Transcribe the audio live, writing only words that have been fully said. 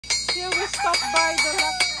stop by the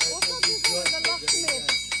locksmith.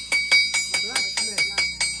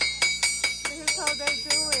 This is how they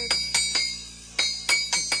do it.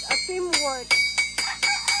 A teamwork.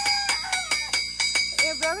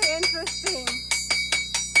 Yeah, very interesting.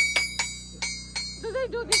 Do they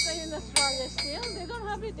do this in Australia still? They don't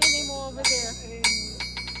have it anymore over there. In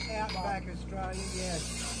outback Australia, yes,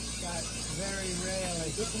 but very rarely.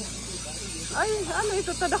 Ay, ano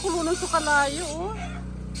ito? Tadakulunong sa kalayo, oh.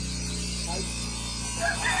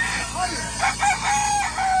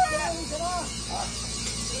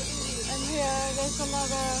 And here, there's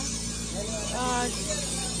another...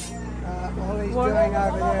 all he's doing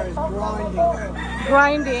over there is grinding.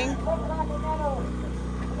 Grinding.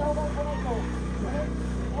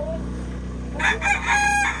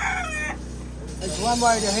 It's one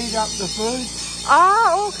way to heat up the food.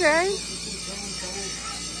 Ah, okay.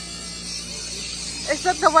 Is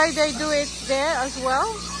that the way they do it there as well?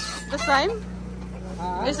 The same?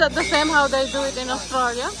 Is that the same how they do it in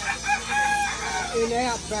Australia? In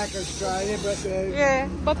outback Australia, but yeah,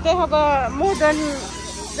 but they have a modern.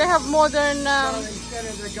 They have modern. So instead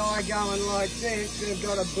of the guy going like this, they've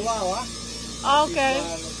got a blower. Okay.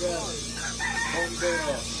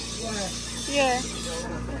 Yeah.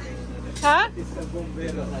 Huh?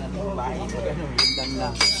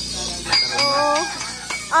 Oh.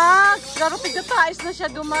 Ah, garo tigdatais na siya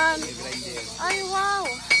duman. Ay, wow.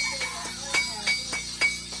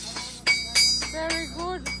 Very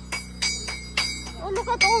good. Oh, look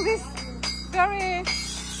at all this very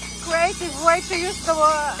creative way to use the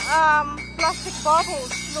plastic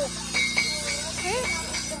bubbles. Look. See?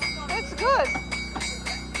 It's good.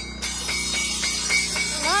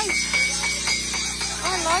 Nice.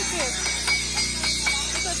 I like it.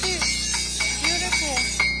 Look at this. Beautiful.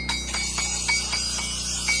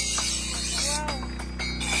 Wow.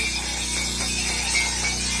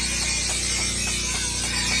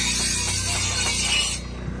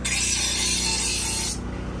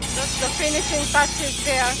 That's the finishing touches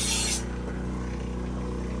there.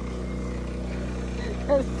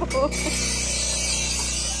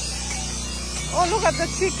 Oh, look at the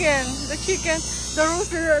chicken. The chicken, the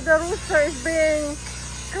rooster is being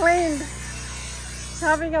cleaned. It's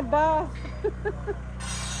having a bath.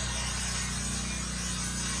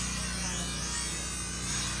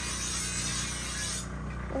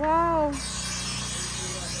 Wow.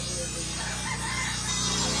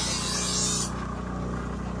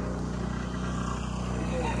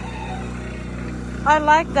 I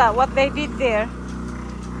like that, what they did there.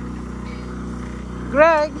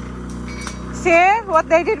 Greg, see what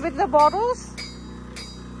they did with the bottles?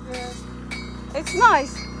 Yeah. It's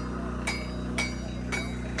nice.